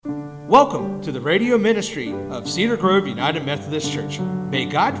Welcome to the radio ministry of Cedar Grove United Methodist Church. May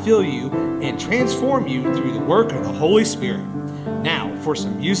God fill you and transform you through the work of the Holy Spirit. Now for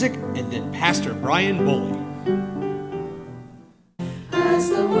some music and then Pastor Brian Bully. As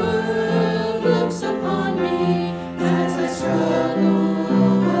the world looks upon me, as I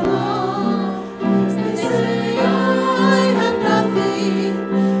struggle along, they say I have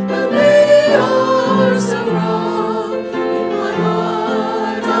nothing, but they are so wrong. In my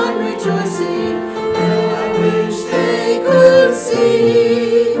heart I'm rejoicing, though I wish they could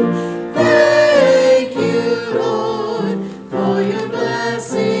see. Thank you, Lord, for your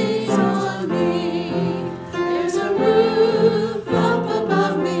blessings on me. There's a roof up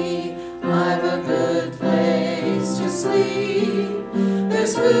above me, I've a good place to sleep.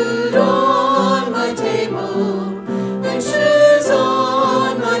 There's food on my table, and shoes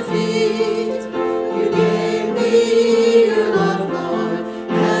on my feet. You gave me your love, Lord,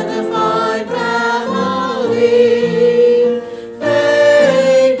 and a fine family.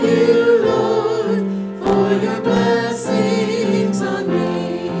 Thank you, Lord, for your blessings on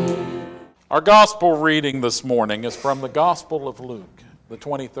me. Our gospel reading this morning is from the Gospel of Luke, the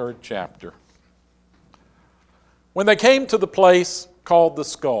 23rd chapter. When they came to the place called the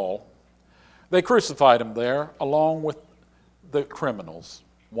Skull, they crucified him there along with the criminals.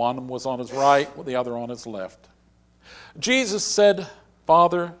 One was on his right, the other on his left. Jesus said,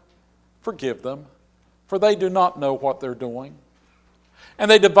 "Father, forgive them, for they do not know what they're doing." And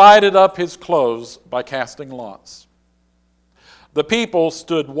they divided up his clothes by casting lots. The people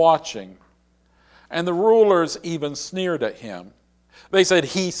stood watching, and the rulers even sneered at him. They said,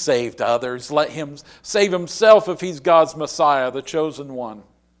 "He saved others. Let him save himself if he's God's Messiah, the chosen one."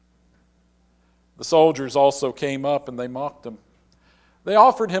 The soldiers also came up and they mocked him. They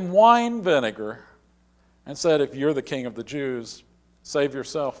offered him wine vinegar and said, "If you're the king of the Jews, save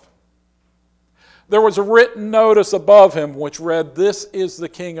yourself." There was a written notice above him which read, "This is the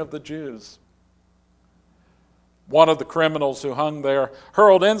King of the Jews." One of the criminals who hung there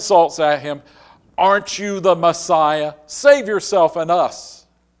hurled insults at him. "Aren't you the Messiah? Save yourself and us."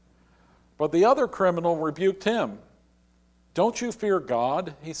 But the other criminal rebuked him. "Don't you fear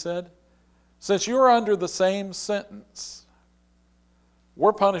God," he said, "since you are under the same sentence?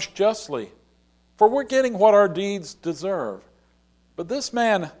 We're punished justly, for we're getting what our deeds deserve. But this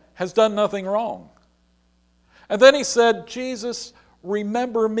man has done nothing wrong." And then he said, "Jesus,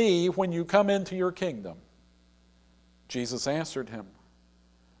 remember me when you come into your kingdom." Jesus answered him,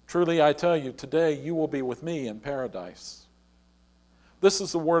 "Truly I tell you, today you will be with me in paradise." This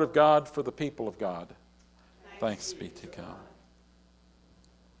is the word of God for the people of God. Thanks be to God.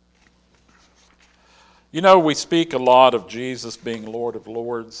 You know, we speak a lot of Jesus being Lord of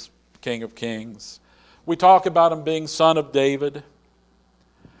Lords, King of Kings. We talk about him being Son of David.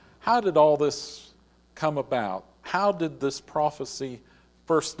 How did all this come about? How did this prophecy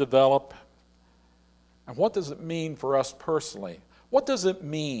first develop? And what does it mean for us personally? What does it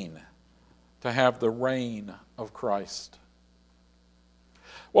mean to have the reign of Christ?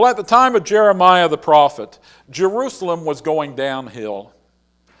 Well, at the time of Jeremiah the prophet, Jerusalem was going downhill.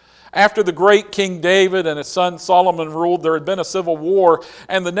 After the great King David and his son Solomon ruled, there had been a civil war,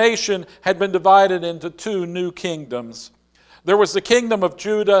 and the nation had been divided into two new kingdoms. There was the kingdom of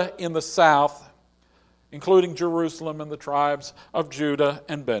Judah in the south, including Jerusalem and the tribes of Judah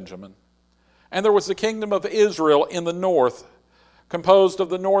and Benjamin. And there was the kingdom of Israel in the north, composed of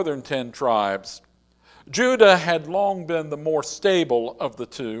the northern 10 tribes. Judah had long been the more stable of the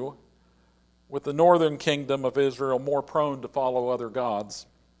two, with the northern kingdom of Israel more prone to follow other gods.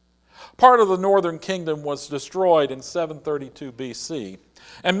 Part of the northern kingdom was destroyed in 732 BC,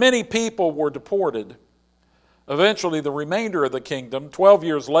 and many people were deported. Eventually, the remainder of the kingdom, 12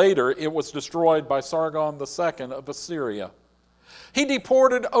 years later, it was destroyed by Sargon II of Assyria. He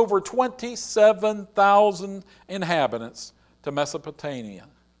deported over 27,000 inhabitants to Mesopotamia.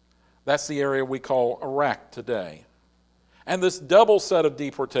 That's the area we call Iraq today. And this double set of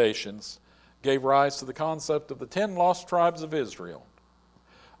deportations gave rise to the concept of the 10 lost tribes of Israel.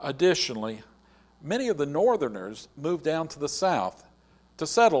 Additionally, many of the northerners moved down to the south to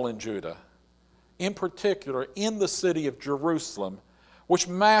settle in Judah, in particular in the city of Jerusalem, which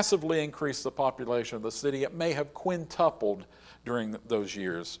massively increased the population of the city. It may have quintupled during those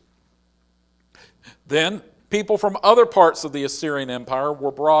years. Then, people from other parts of the Assyrian Empire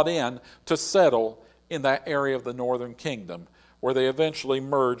were brought in to settle in that area of the northern kingdom, where they eventually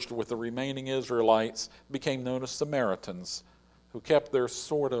merged with the remaining Israelites, became known as Samaritans, who kept their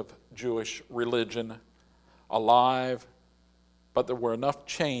sort of Jewish religion alive, but there were enough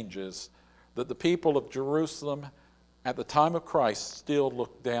changes that the people of Jerusalem at the time of Christ still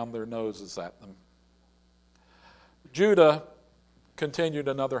looked down their noses at them. Judah continued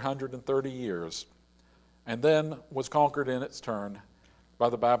another 130 years and then was conquered in its turn by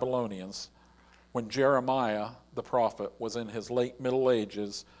the Babylonians when Jeremiah the prophet was in his late Middle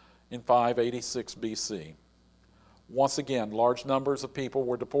Ages in 586 BC. Once again, large numbers of people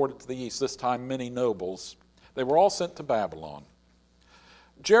were deported to the east, this time many nobles. They were all sent to Babylon.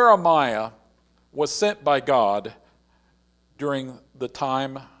 Jeremiah was sent by God during the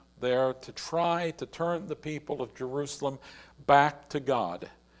time there to try to turn the people of Jerusalem back to God.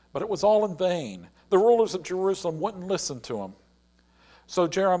 But it was all in vain. The rulers of Jerusalem wouldn't listen to him. So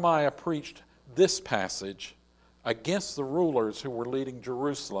Jeremiah preached this passage against the rulers who were leading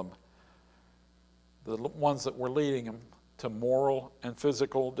Jerusalem, the ones that were leading them to moral and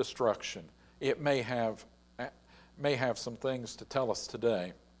physical destruction. It may have some things to tell us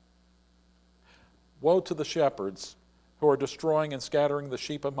today. Woe to the shepherds who are destroying and scattering the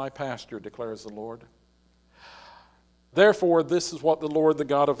sheep of my pasture, declares the Lord. Therefore, this is what the Lord, the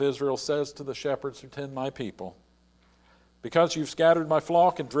God of Israel, says to the shepherds who tend my people. Because you've scattered my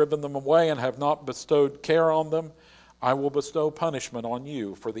flock and driven them away and have not bestowed care on them, I will bestow punishment on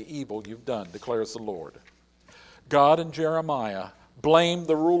you for the evil you've done, declares the Lord. God and Jeremiah blamed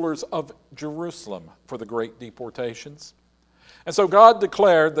the rulers of Jerusalem for the great deportations. And so God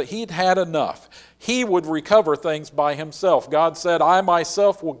declared that he'd had enough. He would recover things by himself. God said, I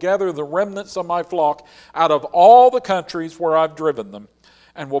myself will gather the remnants of my flock out of all the countries where I've driven them,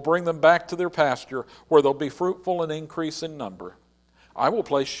 and will bring them back to their pasture, where they'll be fruitful and increase in number. I will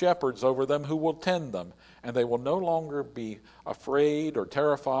place shepherds over them who will tend them, and they will no longer be afraid or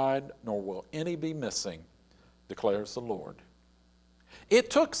terrified, nor will any be missing, declares the Lord. It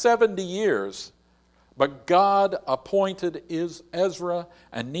took 70 years, but God appointed Ezra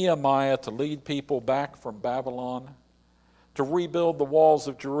and Nehemiah to lead people back from Babylon, to rebuild the walls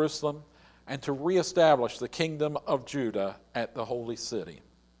of Jerusalem, and to reestablish the kingdom of Judah at the holy city.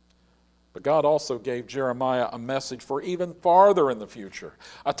 But God also gave Jeremiah a message for even farther in the future,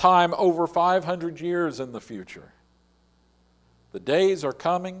 a time over 500 years in the future. The days are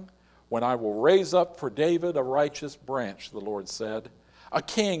coming when I will raise up for David a righteous branch, the Lord said, a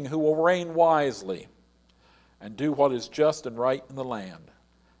king who will reign wisely and do what is just and right in the land.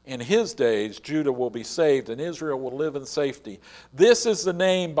 In his days, Judah will be saved and Israel will live in safety. This is the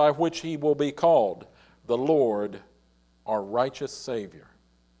name by which he will be called, the Lord, our righteous Savior.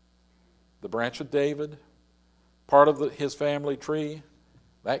 The branch of David, part of his family tree,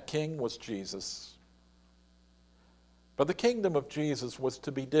 that king was Jesus. But the kingdom of Jesus was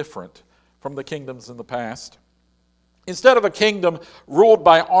to be different from the kingdoms in the past. Instead of a kingdom ruled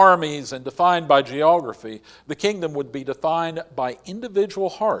by armies and defined by geography, the kingdom would be defined by individual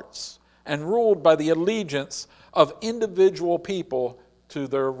hearts and ruled by the allegiance of individual people to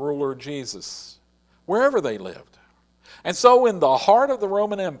their ruler Jesus, wherever they lived. And so in the heart of the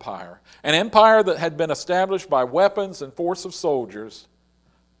Roman Empire, an empire that had been established by weapons and force of soldiers,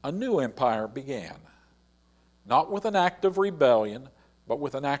 a new empire began. Not with an act of rebellion, but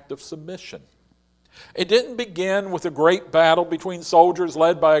with an act of submission. It didn't begin with a great battle between soldiers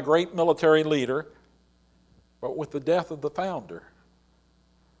led by a great military leader, but with the death of the founder,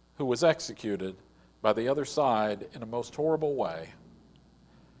 who was executed by the other side in a most horrible way.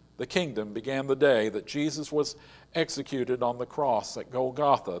 The kingdom began the day that Jesus was executed on the cross at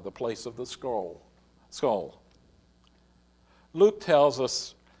Golgotha, the place of the skull. Luke tells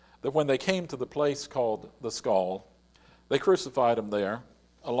us that when they came to the place called the skull, they crucified him there,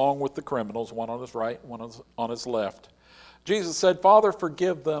 along with the criminals, one on his right, one on his left. Jesus said, Father,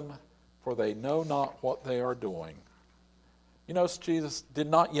 forgive them, for they know not what they are doing. You notice Jesus did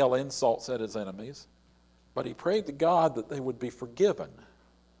not yell insults at his enemies, but he prayed to God that they would be forgiven.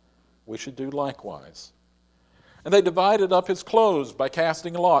 We should do likewise. And they divided up his clothes by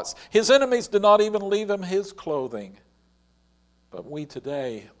casting lots. His enemies did not even leave him his clothing. But we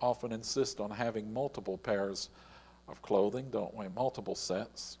today often insist on having multiple pairs of clothing, don't we? Multiple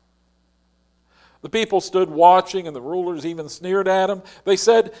sets. The people stood watching, and the rulers even sneered at him. They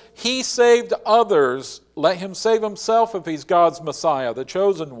said, he saved others. Let him save himself if he's God's Messiah, the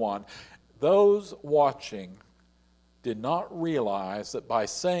chosen one. Those watching did not realize that by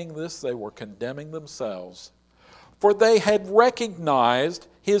saying this, they were condemning themselves. For they had recognized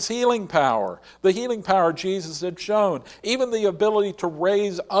his healing power, the healing power Jesus had shown, even the ability to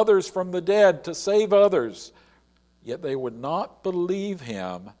raise others from the dead, to save others. Yet they would not believe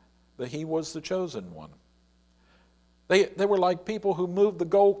him that he was the chosen one. They were like people who moved the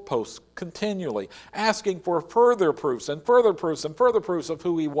goalposts continually, asking for further proofs and further proofs and further proofs of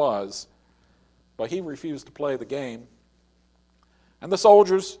who he was. but he refused to play the game. And the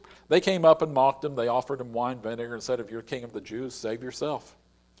soldiers, they came up and mocked him. They offered him wine vinegar and said, if you're king of the Jews, save yourself.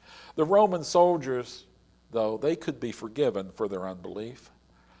 The Roman soldiers, though, they could be forgiven for their unbelief.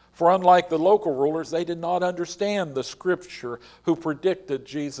 For unlike the local rulers, they did not understand the scripture who predicted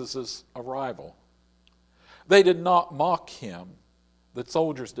Jesus' arrival. They did not mock him. The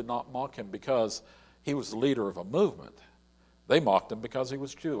soldiers did not mock him because he was the leader of a movement. They mocked him because he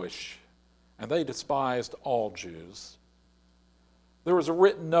was Jewish, and they despised all Jews. There was a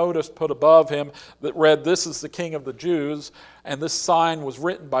written notice put above him that read, "This is the King of the Jews," and this sign was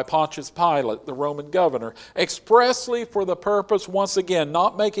written by Pontius Pilate, the Roman governor, expressly for the purpose, once again,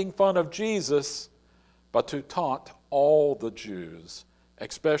 not making fun of Jesus, but to taunt all the Jews,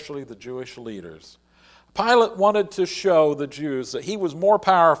 especially the Jewish leaders. Pilate wanted to show the Jews that he was more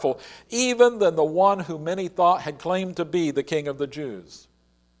powerful even than the one who many thought had claimed to be the King of the Jews.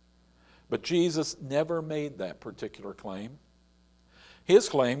 But Jesus never made that particular claim. His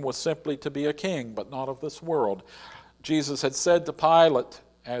claim was simply to be a king, but not of this world. Jesus had said to Pilate,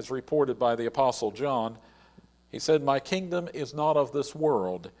 as reported by the Apostle John, he said, "My kingdom is not of this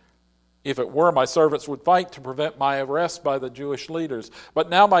world. If it were, my servants would fight to prevent my arrest by the Jewish leaders. But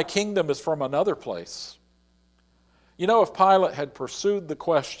now my kingdom is from another place." You know, if Pilate had pursued the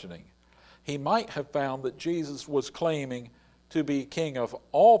questioning, he might have found that Jesus was claiming to be king of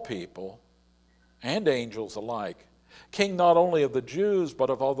all people and angels alike. King not only of the Jews, but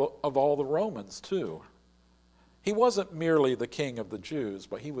of all the Romans too. He wasn't merely the king of the Jews,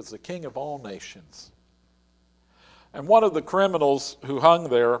 but he was the king of all nations. And one of the criminals who hung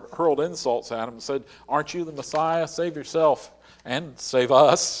there hurled insults at him and said, "Aren't you the Messiah? Save yourself and save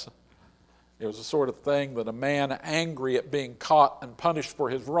us." It was the sort of thing that a man angry at being caught and punished for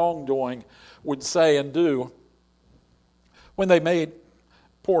his wrongdoing would say and do when they made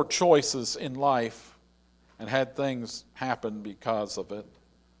poor choices in life and had things happen because of it.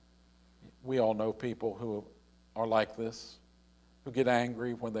 We all know people who are like this, who get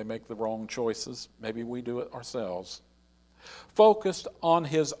angry when they make the wrong choices. Maybe we do it ourselves. Focused on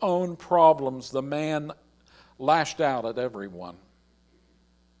his own problems, the man lashed out at everyone.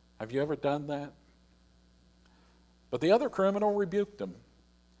 Have you ever done that? But the other criminal rebuked him.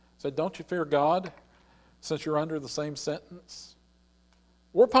 Said, "Don't you fear God, since you're under the same sentence?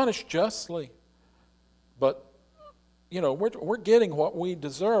 We're punished justly, but we're getting what we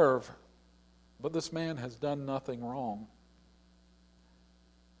deserve, but this man has done nothing wrong."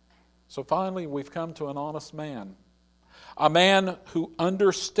 So finally, we've come to an honest man. A man who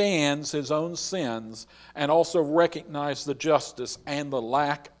understands his own sins and also recognizes the justice and the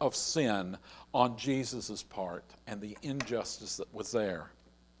lack of sin on Jesus' part and the injustice that was there.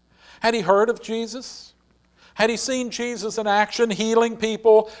 Had he heard of Jesus? Had he seen Jesus in action, healing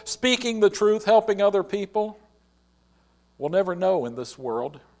people, speaking the truth, helping other people? We'll never know in this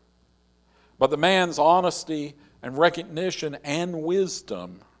world. But the man's honesty and recognition and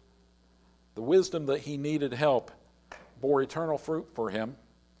wisdom, the wisdom that he needed help, bore eternal fruit for him.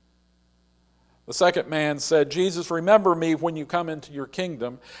 The second man said, "Jesus, remember me when you come into your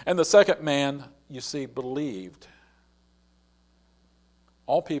kingdom." And the second man, you see, believed.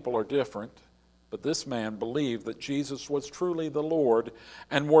 All people are different, but this man believed that Jesus was truly the Lord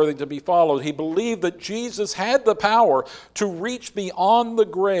and worthy to be followed. He believed that Jesus had the power to reach beyond the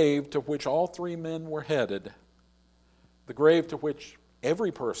grave to which all three men were headed, the grave to which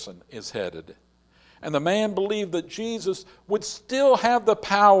every person is headed. And the man believed that Jesus would still have the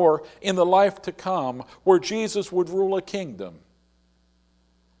power in the life to come, where Jesus would rule a kingdom.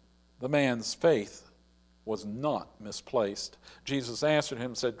 The man's faith was not misplaced. Jesus answered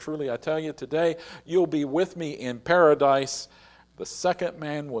him and said, "Truly I tell you, today you'll be with me in paradise." The second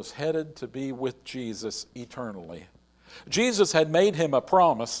man was headed to be with Jesus eternally. Jesus had made him a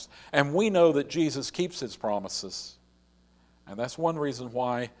promise, and we know that Jesus keeps his promises. And that's one reason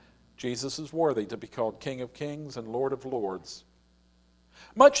why Jesus is worthy to be called King of Kings and Lord of Lords.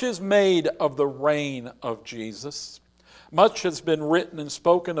 Much is made of the reign of Jesus. Much has been written and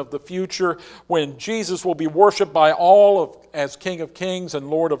spoken of the future when Jesus will be worshipped by all as King of Kings and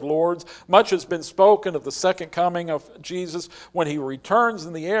Lord of Lords. Much has been spoken of the second coming of Jesus when he returns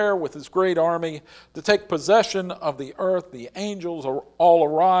in the air with his great army to take possession of the earth. The angels all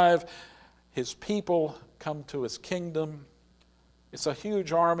arrive. His people come to his kingdom. It's a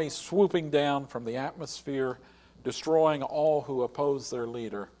huge army swooping down from the atmosphere, destroying all who oppose their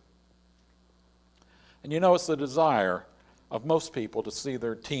leader. And it's the desire of most people to see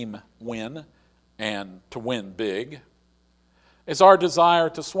their team win and to win big. It's our desire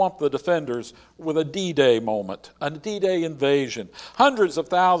to swamp the defenders with a D-Day moment, a D-Day invasion. Hundreds of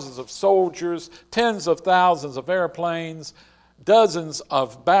thousands of soldiers, tens of thousands of airplanes, dozens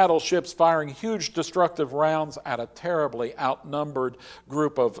of battleships firing huge destructive rounds at a terribly outnumbered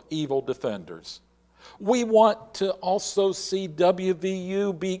group of evil defenders. We want to also see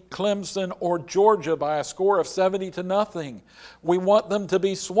WVU beat Clemson or Georgia by a score of 70-0. We want them to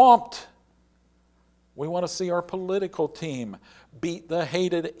be swamped. We want to see our political team beat the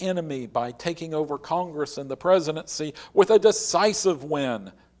hated enemy by taking over Congress and the presidency with a decisive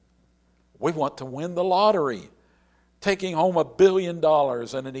win. We want to win the lottery, taking home $1 billion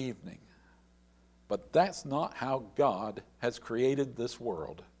in an evening. But that's not how God has created this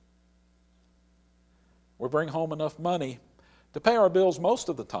world. We bring home enough money to pay our bills most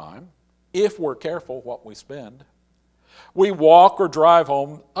of the time, if we're careful what we spend. We walk or drive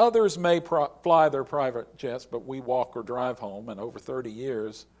home. Others may fly their private jets, but we walk or drive home, and over 30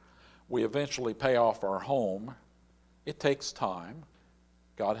 years, we eventually pay off our home. It takes time.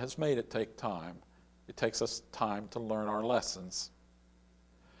 God has made it take time. It takes us time to learn our lessons.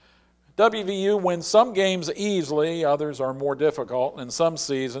 WVU wins some games easily, others are more difficult, and in some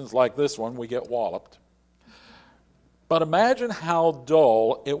seasons, like this one, we get walloped. But imagine how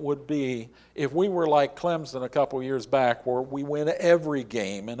dull it would be if we were like Clemson a couple years back, where we win every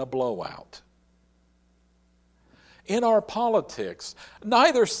game in a blowout. In our politics,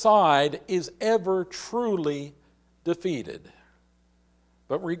 neither side is ever truly defeated,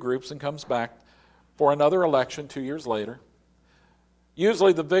 but regroups and comes back for another election 2 years later.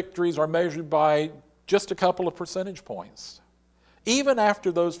 Usually the victories are measured by just a couple of percentage points. Even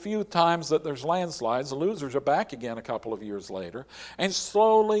after those few times that there's landslides, the losers are back again a couple of years later. And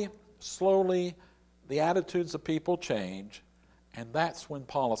slowly, the attitudes of people change. And that's when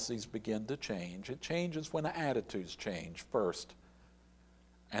policies begin to change. It changes when attitudes change first.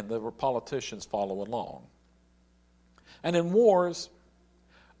 And the politicians follow along. And in wars,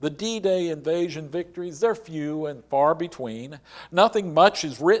 the D-Day invasion victories, they're few and far between. Nothing much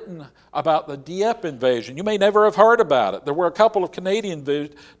is written about the Dieppe invasion. You may never have heard about it. There were a couple of Canadian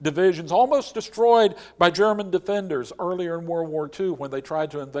divisions almost destroyed by German defenders earlier in World War II when they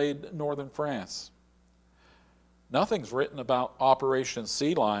tried to invade northern France. Nothing's written about Operation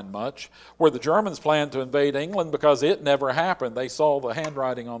Sea Lion much, where the Germans planned to invade England because it never happened. They saw the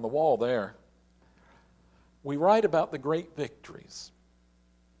handwriting on the wall there. We write about the great victories.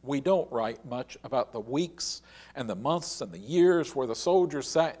 We don't write much about the weeks and the months and the years where the soldiers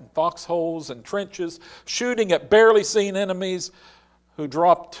sat in foxholes and trenches, shooting at barely seen enemies who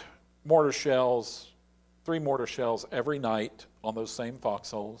dropped mortar shells, 3 mortar shells every night on those same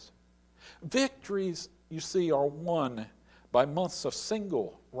foxholes. Victories, you see, are won by months of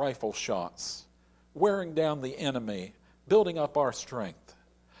single rifle shots, wearing down the enemy, building up our strength,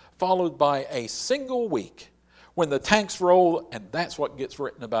 followed by a single week when the tanks roll, and that's what gets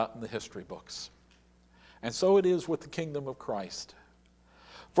written about in the history books. And so it is with the kingdom of Christ.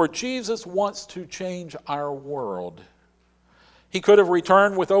 For Jesus wants to change our world. He could have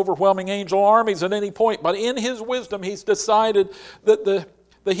returned with overwhelming angel armies at any point, but in his wisdom, he's decided that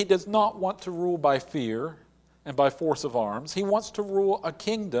he does not want to rule by fear and by force of arms. He wants to rule a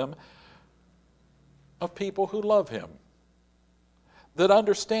kingdom of people who love him, that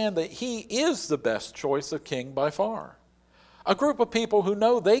understand that he is the best choice of king by far. A group of people who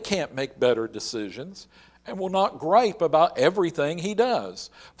know they can't make better decisions and will not gripe about everything he does,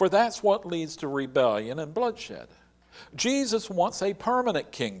 for that's what leads to rebellion and bloodshed. Jesus wants a permanent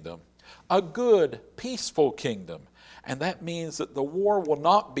kingdom, a good, peaceful kingdom, and that means that the war will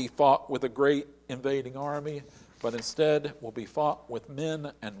not be fought with a great invading army, but instead will be fought with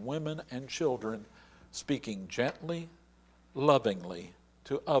men and women and children speaking gently, lovingly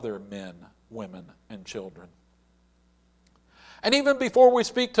to other men, women, and children. And even before we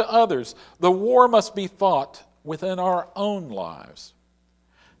speak to others, the war must be fought within our own lives.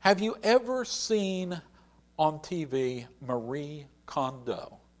 Have you ever seen on TV Marie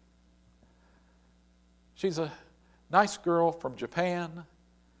Kondo? She's a nice girl from Japan.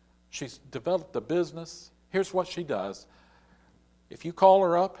 She's developed a business. Here's what she does. If you call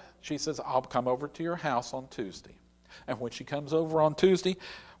her up, she says, I'll come over to your house on Tuesday. And when she comes over on Tuesday,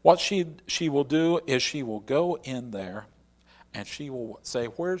 what she will do is she will go in there and she will say,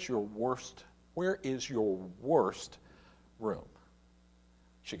 where is your worst room?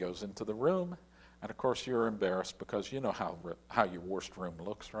 She goes into the room, and of course you're embarrassed because you know how your worst room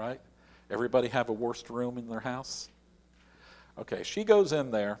looks, right? Everybody have a worst room in their house? Okay, she goes in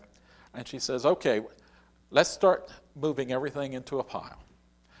there and she says, okay, let's start moving everything into a pile.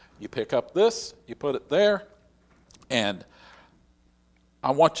 You pick up this, you put it there, and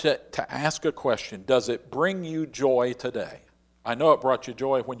I want you to ask a question. Does it bring you joy today? I know it brought you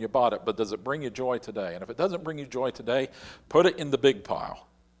joy when you bought it, but does it bring you joy today? And if it doesn't bring you joy today, put it in the big pile.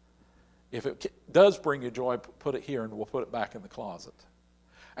 If it does bring you joy, put it here and we'll put it back in the closet.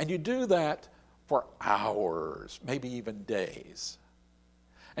 And you do that for hours, maybe even days.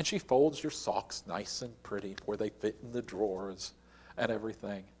 And she folds your socks nice and pretty where they fit in the drawers and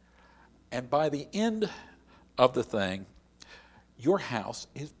everything. And by the end of the thing, your house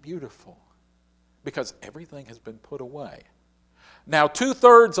is beautiful because everything has been put away. Now,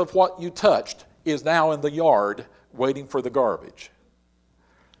 2/3 of what you touched is now in the yard waiting for the garbage.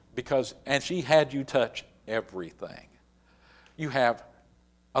 And she had you touch everything. You have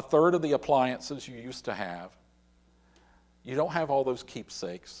 1/3 of the appliances you used to have. You don't have all those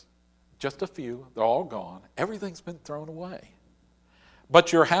keepsakes. Just a few. They're all gone. Everything's been thrown away.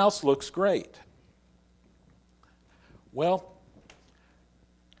 But your house looks great. Well,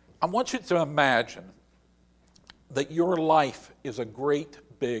 I want you to imagine that your life is a great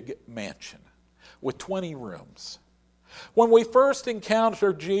big mansion with 20 rooms. When we first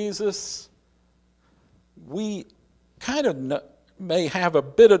encounter Jesus, we kind of may have a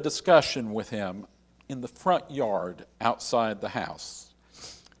bit of discussion with him in the front yard outside the house.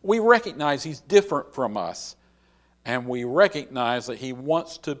 We recognize he's different from us, and we recognize that he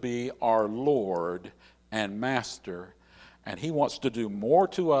wants to be our Lord and Master, and he wants to do more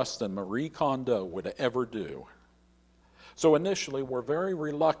to us than Marie Kondo would ever do. So initially, we're very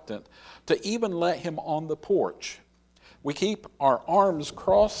reluctant to even let him on the porch. We keep our arms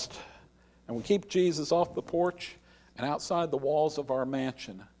crossed, and we keep Jesus off the porch and outside the walls of our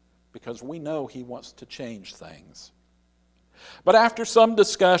mansion because we know he wants to change things. But after some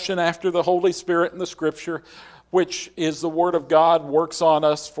discussion, after the Holy Spirit and the Scripture, which is the Word of God, works on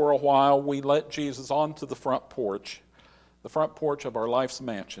us for a while, we let Jesus onto the front porch of our life's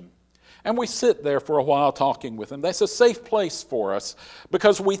mansion. And we sit there for a while talking with him. That's a safe place for us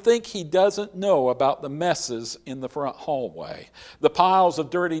because we think he doesn't know about the messes in the front hallway, the piles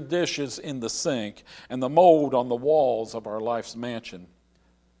of dirty dishes in the sink, and the mold on the walls of our life's mansion.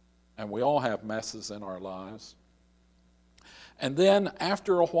 And we all have messes in our lives. And then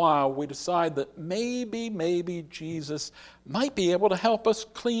after a while, we decide that maybe Jesus might be able to help us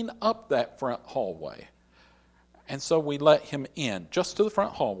clean up that front hallway. And so we let him in just to the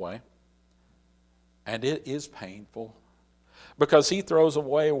front hallway. And it is painful because he throws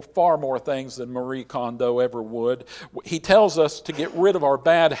away far more things than Marie Kondo ever would. He tells us to get rid of our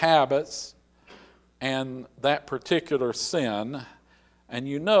bad habits and that particular sin. And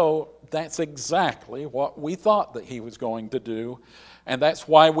you know, that's exactly what we thought that he was going to do. And that's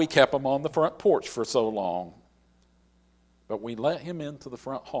why we kept him on the front porch for so long. But we let him into the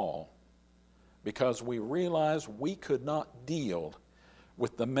front hall because we realized we could not deal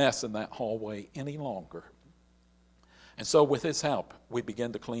with the mess in that hallway any longer. And so with his help, we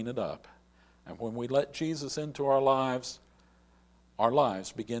begin to clean it up. And when we let Jesus into our lives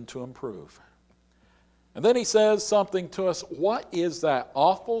begin to improve. And then he says something to us. What is that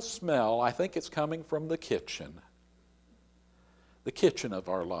awful smell? I think it's coming from the kitchen of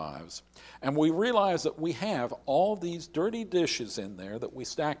our lives. And we realize that we have all these dirty dishes in there that we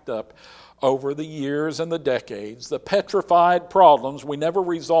stacked up over the years and the decades, the petrified problems we never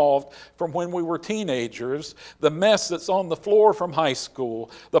resolved from when we were teenagers, the mess that's on the floor from high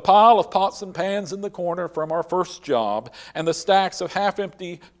school, the pile of pots and pans in the corner from our first job, and the stacks of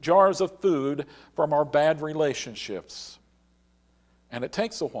half-empty jars of food from our bad relationships. And it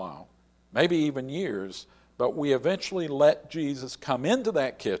takes a while, maybe even years, but we eventually let Jesus come into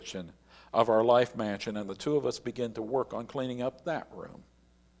that kitchen of our life mansion, and the two of us begin to work on cleaning up that room.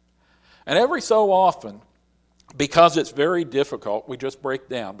 And every so often, because it's very difficult, we just break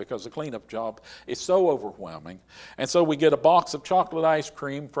down because the cleanup job is so overwhelming. And so we get a box of chocolate ice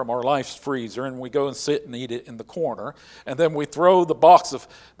cream from our life's freezer, and we go and sit and eat it in the corner. And then we throw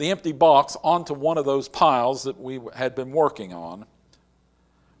the empty box onto one of those piles that we had been working on.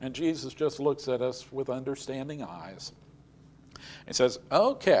 And Jesus just looks at us with understanding eyes and says,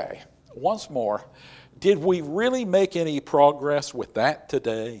 okay, once more, did we really make any progress with that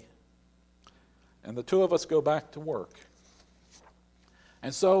today? And the two of us go back to work.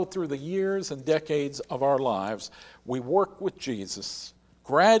 And so through the years and decades of our lives, we work with Jesus,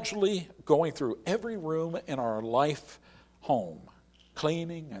 gradually going through every room in our life home,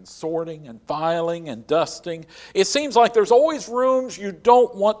 cleaning and sorting and filing and dusting. It seems like there's always rooms you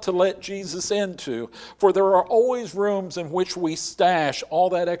don't want to let Jesus into, for there are always rooms in which we stash all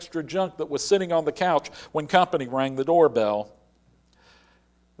that extra junk that was sitting on the couch when company rang the doorbell.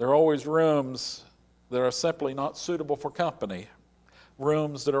 There are always rooms that are simply not suitable for company,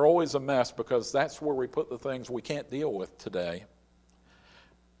 rooms that are always a mess because that's where we put the things we can't deal with today.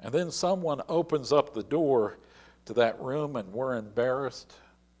 And then someone opens up the door to that room and we're embarrassed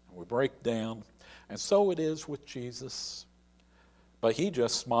and we break down. And so it is with Jesus. But he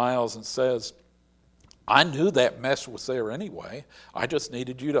just smiles and says, I knew that mess was there anyway. I just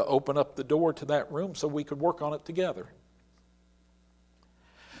needed you to open up the door to that room so we could work on it together.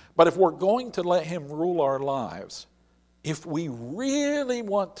 But if we're going to let him rule our lives, if we really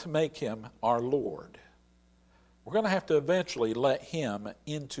want to make him our Lord, we're going to have to eventually let him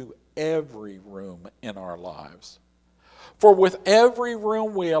into every room in our lives. For with every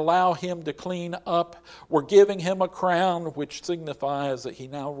room we allow him to clean up, we're giving him a crown which signifies that he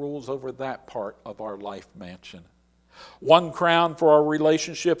now rules over that part of our life mansion. One crown for our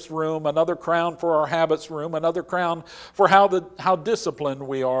relationships room, another crown for our habits room, another crown for how disciplined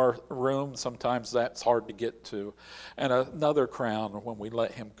we are room. Sometimes that's hard to get to. And another crown when we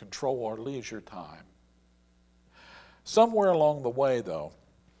let him control our leisure time. Somewhere along the way, though,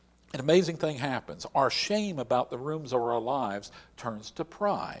 an amazing thing happens. Our shame about the rooms of our lives turns to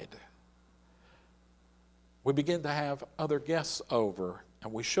pride. We begin to have other guests over,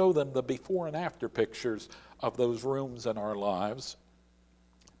 and we show them the before and after pictures of those rooms in our lives,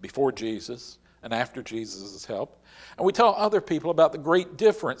 before Jesus and after Jesus' help. And we tell other people about the great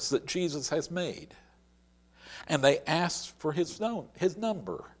difference that Jesus has made. And they ask for his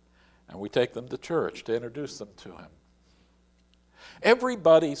number, and we take them to church to introduce them to him.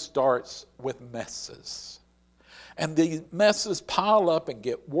 Everybody starts with messes. And the messes pile up and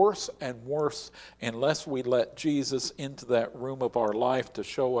get worse and worse unless we let Jesus into that room of our life to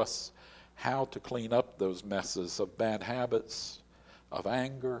show us how to clean up those messes of bad habits, of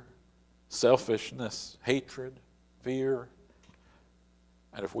anger, selfishness, hatred, fear.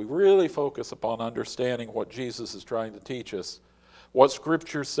 And if we really focus upon understanding what Jesus is trying to teach us, what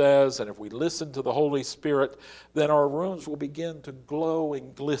Scripture says, and if we listen to the Holy Spirit, then our rooms will begin to glow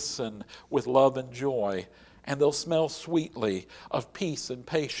and glisten with love and joy, and they'll smell sweetly of peace and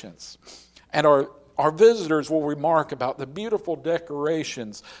patience. And our visitors will remark about the beautiful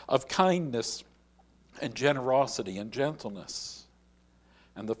decorations of kindness and generosity and gentleness.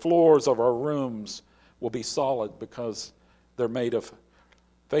 And the floors of our rooms will be solid because they're made of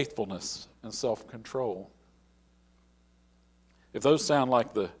faithfulness and self-control. If those sound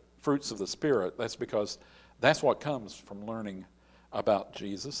like the fruits of the Spirit, that's because that's what comes from learning about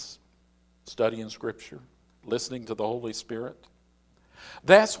Jesus, studying Scripture, listening to the Holy Spirit.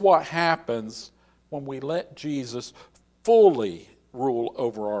 That's what happens when we let Jesus fully rule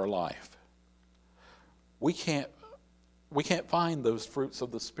over our life. We can't find those fruits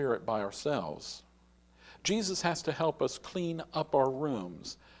of the Spirit by ourselves. Jesus has to help us clean up our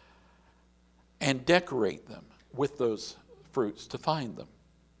rooms and decorate them with those fruits to find them.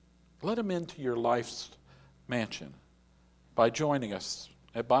 Let him into your life's mansion by joining us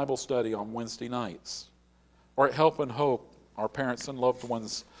at Bible study on Wednesday nights, or at Help and Hope, our parents and loved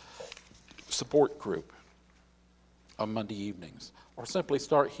ones support group on Monday evenings, or simply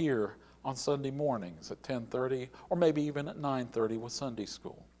start here on Sunday mornings at 10:30, or maybe even at 9:30 with Sunday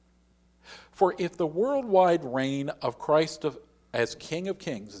school. For if the worldwide reign of Christ as King of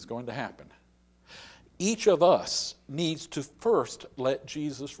Kings is going to happen, each of us needs to first let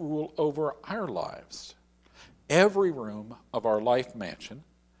Jesus rule over our lives, every room of our life mansion,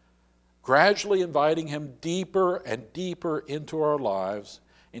 gradually inviting him deeper and deeper into our lives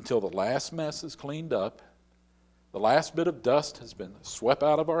until the last mess is cleaned up, the last bit of dust has been swept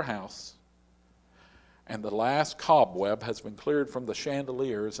out of our house, and the last cobweb has been cleared from the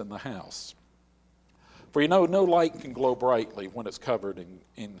chandeliers in the house. For you know, no light can glow brightly when it's covered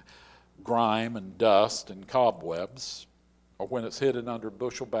in grime and dust and cobwebs, or when it's hidden under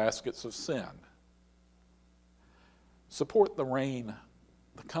bushel baskets of sin. Support the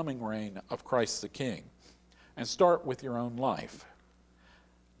coming reign of Christ the King, and start with your own life,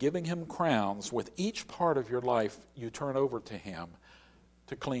 giving him crowns with each part of your life you turn over to him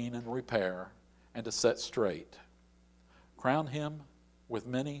to clean and repair and to set straight. Crown him with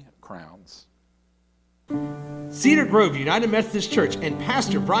many crowns. Cedar Grove United Methodist Church and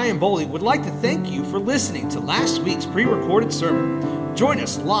Pastor Brian Bowley would like to thank you for listening to last week's pre-recorded sermon. Join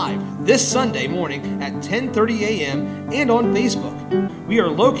us live this Sunday morning at 10:30 a.m. and on Facebook. We are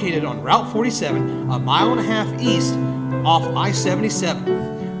located on Route 47, a mile and a half east off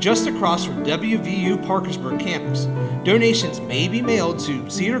I-77, just across from WVU Parkersburg campus. Donations may be mailed to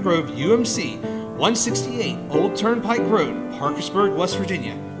Cedar Grove UMC, 168 Old Turnpike Road, Parkersburg, West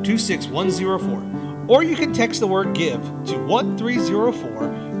Virginia, 26104. or you can text the word GIVE to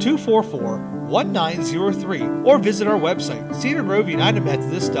 1304-244-1903 or visit our website,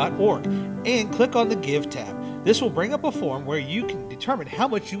 cedargroveunitedmethodist.org, and click on the Give tab. This will bring up a form where you can determine how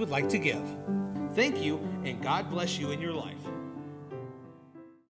much you would like to give. Thank you, and God bless you in your life.